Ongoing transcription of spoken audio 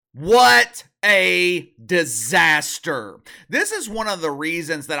What a disaster. This is one of the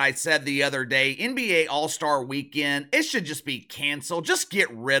reasons that I said the other day, NBA All-Star Weekend, it should just be canceled. Just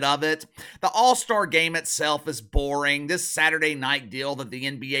get rid of it. The All-Star Game itself is boring. This Saturday night deal that the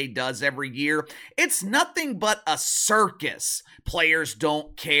NBA does every year, it's nothing but a circus. Players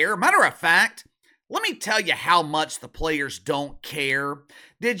don't care. Matter of fact, let me tell you how much the players don't care.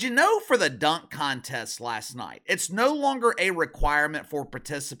 Did you know for the dunk contest last night, it's no longer a requirement for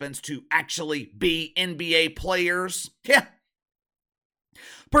participants to actually be NBA players? Yeah.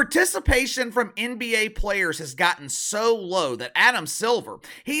 Participation from NBA players has gotten so low that Adam Silver,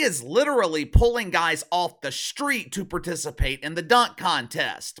 he is literally pulling guys off the street to participate in the dunk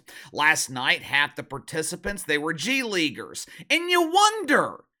contest. Last night, half the participants, they were G-Leaguers. And you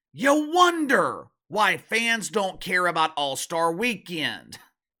wonder why fans don't care about All-Star Weekend.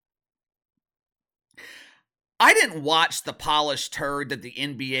 I didn't watch the polished turd that the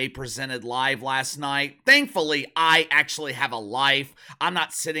NBA presented live last night. Thankfully, I actually have a life. I'm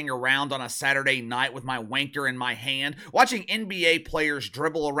not sitting around on a Saturday night with my wanker in my hand, watching NBA players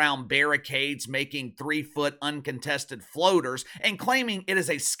dribble around barricades, making 3-foot uncontested floaters, and claiming it is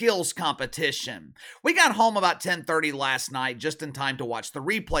a skills competition. We got home about 10:30 last night, just in time to watch the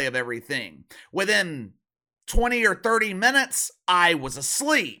replay of everything. Within 20 or 30 minutes, I was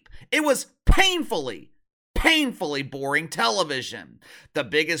asleep. It was painfully boring television. The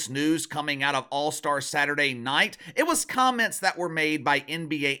biggest news coming out of All-Star Saturday night, it was comments that were made by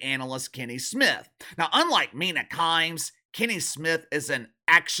NBA analyst Kenny Smith. Now, unlike Mina Kimes, Kenny Smith is an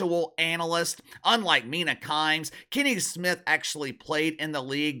actual analyst. Unlike Mina Kimes, Kenny Smith actually played in the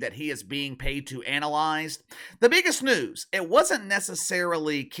league that he is being paid to analyze. The biggest news, it wasn't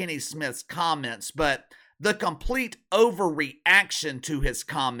necessarily Kenny Smith's comments, but the complete overreaction to his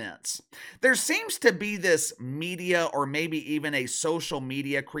comments. There seems to be this media or maybe even a social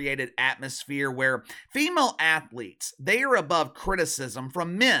media created atmosphere where female athletes, they are above criticism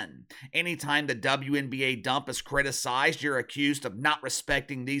from men. Anytime the WNBA dump is criticized, you're accused of not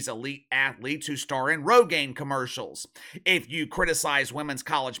respecting these elite athletes who star in Rogaine commercials. If you criticize women's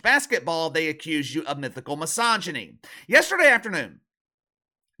college basketball, they accuse you of mythical misogyny. Yesterday afternoon,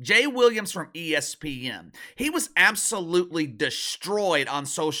 Jay Williams from ESPN, he was absolutely destroyed on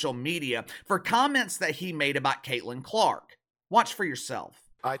social media for comments that he made about Caitlin Clark. Watch for yourself.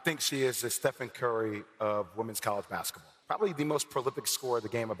 I think she is the Stephen Curry of women's college basketball. Probably the most prolific scorer the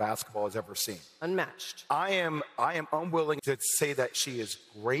game of basketball has ever seen. Unmatched. I am unwilling to say that she is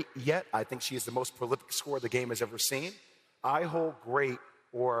great yet. I think she is the most prolific scorer the game has ever seen. I hold great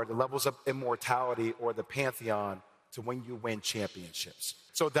or the levels of immortality or the pantheon to when you win championships.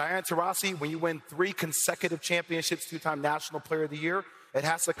 So Diana Taurasi, when you win 3 consecutive championships, 2-time National Player of the Year, it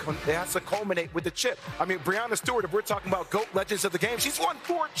has to culminate with the chip. I mean, Breanna Stewart, if we're talking about GOAT legends of the game, she's won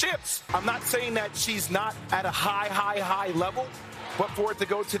 4 chips. I'm not saying that she's not at a high level, but for it to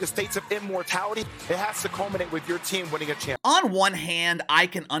go to the states of immortality, it has to culminate with your team winning a championship. On one hand, I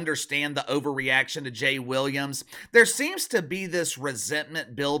can understand the overreaction to Jay Williams. There seems to be this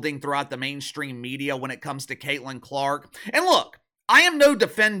resentment building throughout the mainstream media when it comes to Caitlin Clark. And look, I am no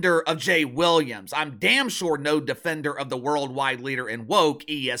defender of Jay Williams. I'm damn sure no defender of the worldwide leader in woke,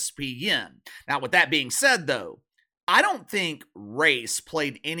 ESPN. Now, with that being said, though, I don't think race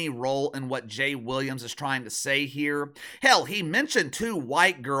played any role in what Jay Williams is trying to say here. Hell, he mentioned 2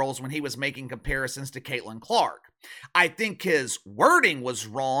 white girls when he was making comparisons to Caitlin Clark. I think his wording was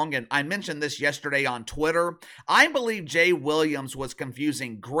wrong, and I mentioned this yesterday on Twitter. I believe Jay Williams was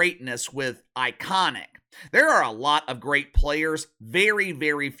confusing greatness with iconic. There are a lot of great players, very,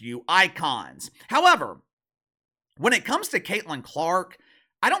 very few icons. However, when it comes to Caitlin Clark,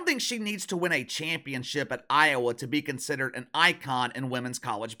 I don't think she needs to win a championship at Iowa to be considered an icon in women's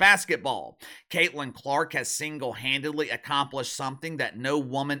college basketball. Caitlin Clark has single-handedly accomplished something that no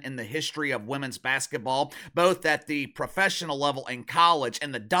woman in the history of women's basketball, both at the professional level in college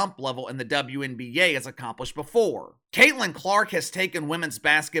and the dump level in the WNBA, has accomplished before. Caitlin Clark has taken women's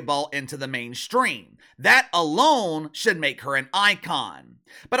basketball into the mainstream. That alone should make her an icon.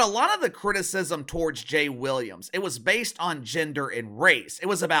 But a lot of the criticism towards Jay Williams, it was based on gender and race. It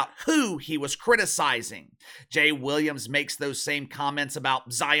was about who he was criticizing. Jay Williams makes those same comments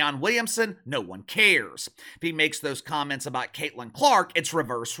about Zion Williamson, no one cares. If he makes those comments about Caitlin Clark, it's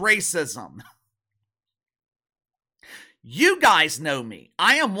reverse racism. You guys know me.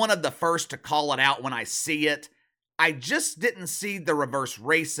 I am one of the first to call it out when I see it. I just didn't see the reverse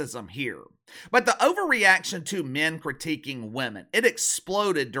racism here. But the overreaction to men critiquing women, it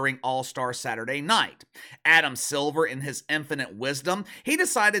exploded during All-Star Saturday night. Adam Silver, in his infinite wisdom, he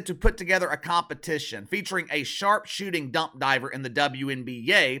decided to put together a competition featuring a sharp-shooting dump diver in the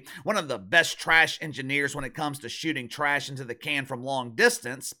WNBA, one of the best trash engineers when it comes to shooting trash into the can from long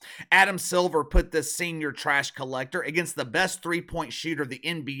distance. Adam Silver put this senior trash collector against the best three-point shooter the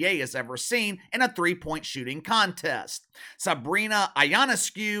NBA has ever seen in a three-point shooting contest. Sabrina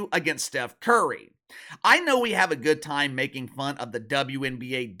Ionescu against Steph Curry. I know we have a good time making fun of the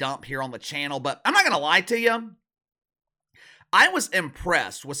WNBA dump here on the channel, but I'm not going to lie to you. I was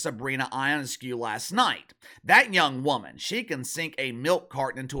impressed with Sabrina Ionescu last night. That young woman, she can sink a milk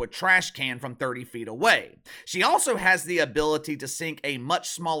carton into a trash can from 30 feet away. She also has the ability to sink a much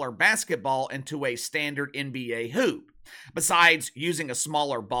smaller basketball into a standard NBA hoop. Besides using a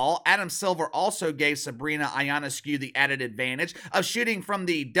smaller ball, Adam Silver also gave Sabrina Ionescu the added advantage of shooting from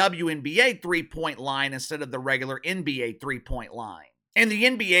the WNBA three-point line instead of the regular NBA three-point line. In the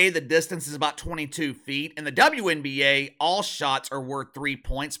NBA, the distance is about 22 feet. In the WNBA, all shots are worth 3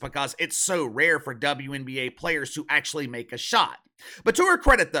 points because it's so rare for WNBA players to actually make a shot. But to her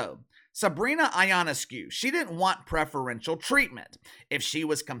credit though, Sabrina Ionescu, she didn't want preferential treatment. If she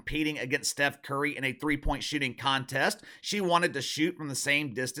was competing against Steph Curry in a three-point shooting contest, she wanted to shoot from the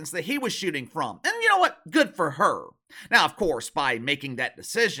same distance that he was shooting from. And you know what? Good for her. Now, of course, by making that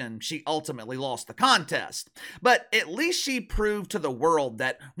decision, she ultimately lost the contest. But at least she proved to the world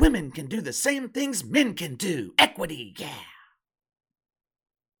that women can do the same things men can do. Equity, yeah.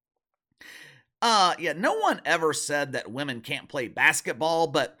 No one ever said that women can't play basketball,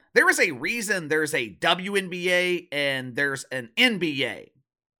 but there is a reason there's a WNBA and there's an NBA.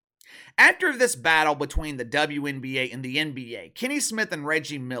 After this battle between the WNBA and the NBA, Kenny Smith and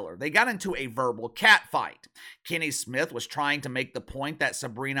Reggie Miller, they got into a verbal catfight. Kenny Smith was trying to make the point that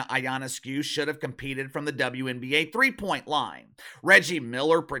Sabrina Ionescu should have competed from the WNBA three-point line. Reggie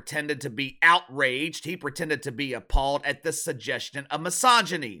Miller pretended to be outraged. He pretended to be appalled at this suggestion of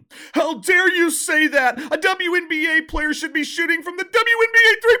misogyny. How dare you say that? A WNBA player should be shooting from the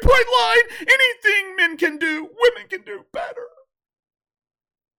WNBA three-point line. Anything men can do, women can do better.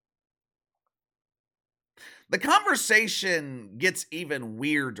 The conversation gets even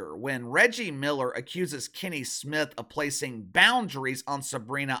weirder when Reggie Miller accuses Kenny Smith of placing boundaries on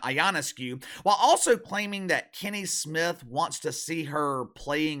Sabrina Ionescu while also claiming that Kenny Smith wants to see her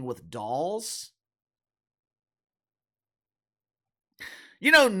playing with dolls. You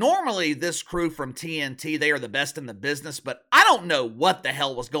know, normally this crew from TNT, they are the best in the business, but I don't know what the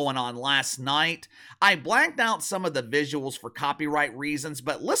hell was going on last night. I blanked out some of the visuals for copyright reasons,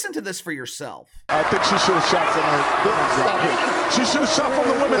 but listen to this for yourself. I think she should have shot from her. She should have shot from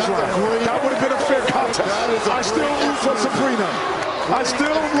the women's line. That would have been a fair contest. I still root for Sabrina. I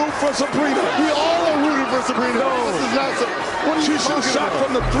still root for Sabrina. We all are rooting for Sabrina. No. This is not she should have shot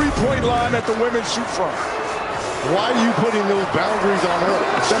from the three-point line that the women shoot from. Why are you putting those boundaries on her?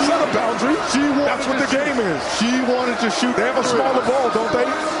 That's not a boundary. That's what the game is. She wanted to shoot. They have a smaller ball, don't they?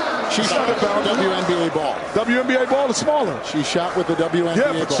 She shot a WNBA ball. WNBA ball is smaller. She shot with the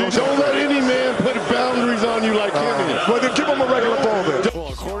WNBA ball. Don't let any man put boundaries on you like Kenny. Well, then give him a regular ball then.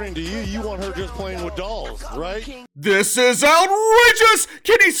 Well, according to you, you want her just playing with dolls, right? This is outrageous!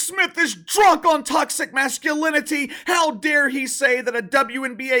 Kenny Smith is drunk on toxic masculinity. How dare he say that a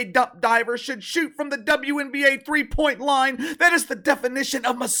WNBA dump diver should shoot from the WNBA three-point line? That is the definition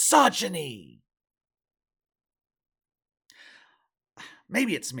of misogyny.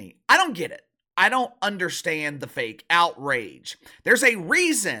 Maybe it's me. I don't get it. I don't understand the fake outrage. There's a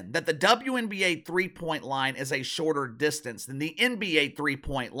reason that the WNBA three-point line is a shorter distance than the NBA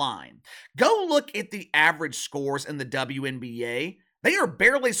three-point line. Go look at the average scores in the WNBA. They are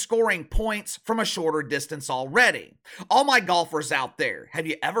barely scoring points from a shorter distance already. All my golfers out there, have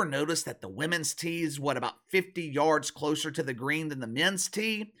you ever noticed that the women's tee is, about 50 yards closer to the green than the men's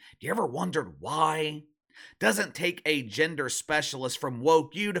tee? Do you ever wondered why? Doesn't take a gender specialist from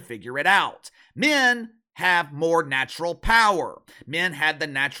Woke U to figure it out. Men have more natural power. Men have the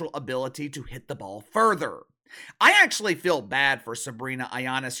natural ability to hit the ball further. I actually feel bad for Sabrina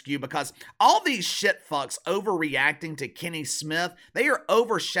Ionescu because all these shit fucks overreacting to Kenny Smith, they are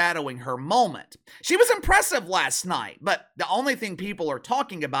overshadowing her moment. She was impressive last night, but the only thing people are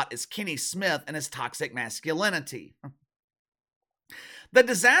talking about is Kenny Smith and his toxic masculinity. The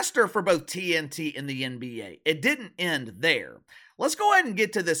disaster for both TNT and the NBA, it didn't end there. Let's go ahead and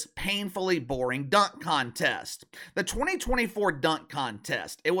get to this painfully boring dunk contest. The 2024 dunk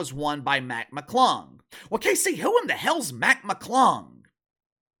contest, it was won by Mac McClung. Well, KC, who in the hell's Mac McClung?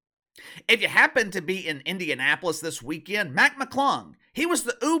 If you happen to be in Indianapolis this weekend, Mac McClung, He was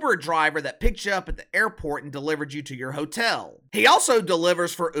the Uber driver that picked you up at the airport and delivered you to your hotel. He also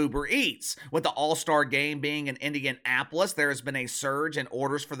delivers for Uber Eats. With the All-Star Game being in Indianapolis, there has been a surge in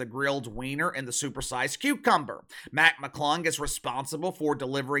orders for the grilled wiener and the supersized cucumber. Mac McClung is responsible for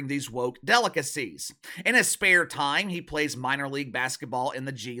delivering these woke delicacies. In his spare time, he plays minor league basketball in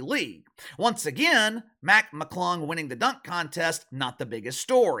the G League. Once again, Mac McClung winning the dunk contest, not the biggest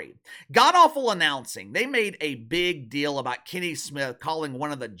story. God-awful announcing. They made a big deal about Kenny Smith calling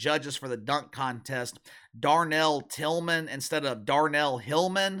one of the judges for the dunk contest Darnell Tillman instead of Darnell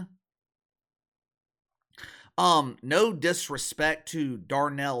Hillman. No disrespect to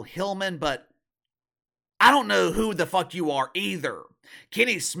Darnell Hillman, but I don't know who the fuck you are either.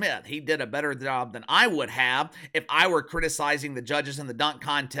 Kenny Smith, he did a better job than I would have. If I were criticizing the judges in the dunk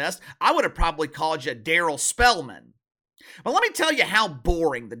contest, I would have probably called you Daryl Spellman. But let me tell you how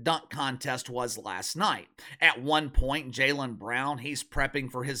boring the dunk contest was last night. At one point, Jaylen Brown, he's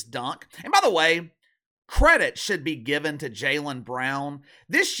prepping for his dunk. And by the way, credit should be given to Jaylen Brown.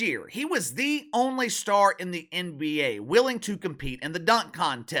 This year, he was the only star in the NBA willing to compete in the dunk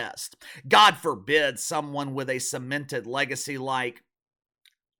contest. God forbid someone with a cemented legacy like,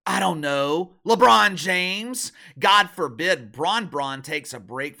 I don't know, LeBron James. God forbid Bron takes a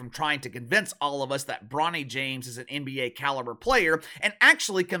break from trying to convince all of us that Bronny James is an NBA caliber player and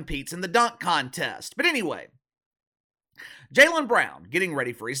actually competes in the dunk contest. But anyway, Jaylen Brown getting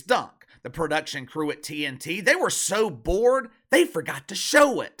ready for his dunk. The production crew at TNT, they were so bored, they forgot to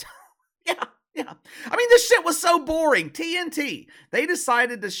show it. Yeah. I mean, this shit was so boring. TNT, they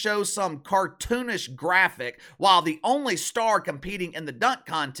decided to show some cartoonish graphic while the only star competing in the dunk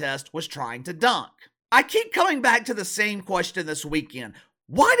contest was trying to dunk. I keep coming back to the same question this weekend.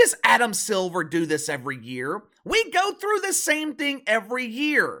 Why does Adam Silver do this every year? We go through the same thing every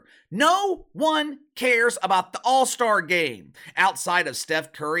year. No one cares about the All-Star Game. Outside of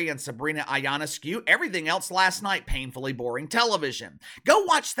Steph Curry and Sabrina Ionescu, everything else last night, painfully boring television. Go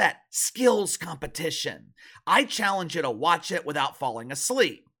watch that skills competition. I challenge you to watch it without falling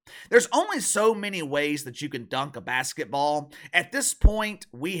asleep. There's only so many ways that you can dunk a basketball. At this point,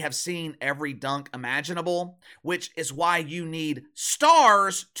 we have seen every dunk imaginable, which is why you need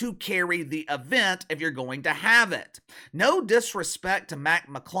stars to carry the event if you're going to have it. No disrespect to Mac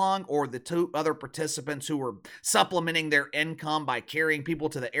McClung or the two other participants who were supplementing their income by carrying people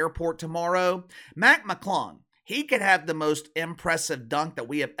to the airport tomorrow. Mac McClung, he could have the most impressive dunk that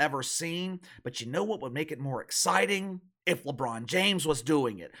we have ever seen, but you know what would make it more exciting? If LeBron James was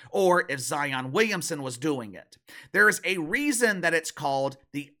doing it, or if Zion Williamson was doing it. There is a reason that it's called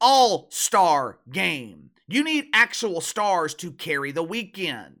the All-Star Game. You need actual stars to carry the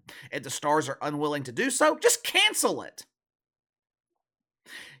weekend. If the stars are unwilling to do so, just cancel it.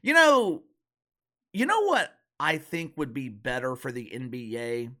 You know what I think would be better for the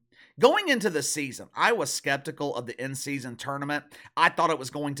NBA? Going into the season, I was skeptical of the in-season tournament. I thought it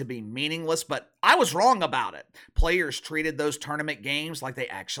was going to be meaningless, but I was wrong about it. Players treated those tournament games like they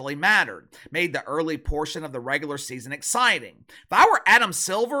actually mattered, made the early portion of the regular season exciting. If I were Adam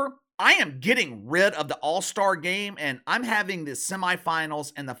Silver, I am getting rid of the All-Star Game, and I'm having the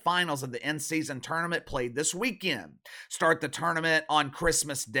semifinals and the finals of the in-season tournament played this weekend. Start the tournament on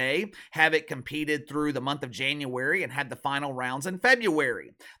Christmas Day, have it competed through the month of January, and have the final rounds in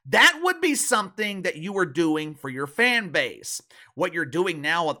February. That would be something that you are doing for your fan base. What you're doing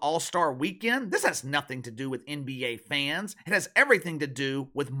now with All-Star Weekend, this has nothing to do with NBA fans. It has everything to do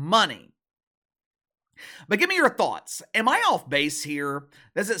with money. But give me your thoughts. Am I off base here?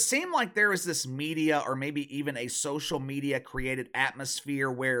 Does it seem like there is this media or maybe even a social media created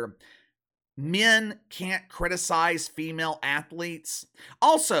atmosphere where men can't criticize female athletes?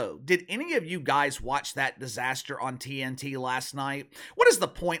 Also, did any of you guys watch that disaster on TNT last night? What is the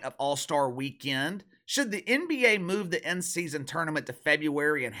point of All-Star Weekend? Should the NBA move the in-season tournament to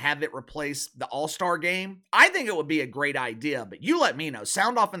February and have it replace the All-Star Game? I think it would be a great idea, but you let me know.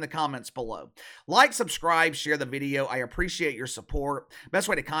 Sound off in the comments below. Like, subscribe, share the video. I appreciate your support. Best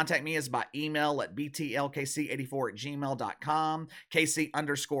way to contact me is by email at btlkc84@gmail.com,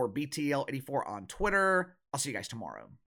 KC_BTL84 on Twitter. I'll see you guys tomorrow.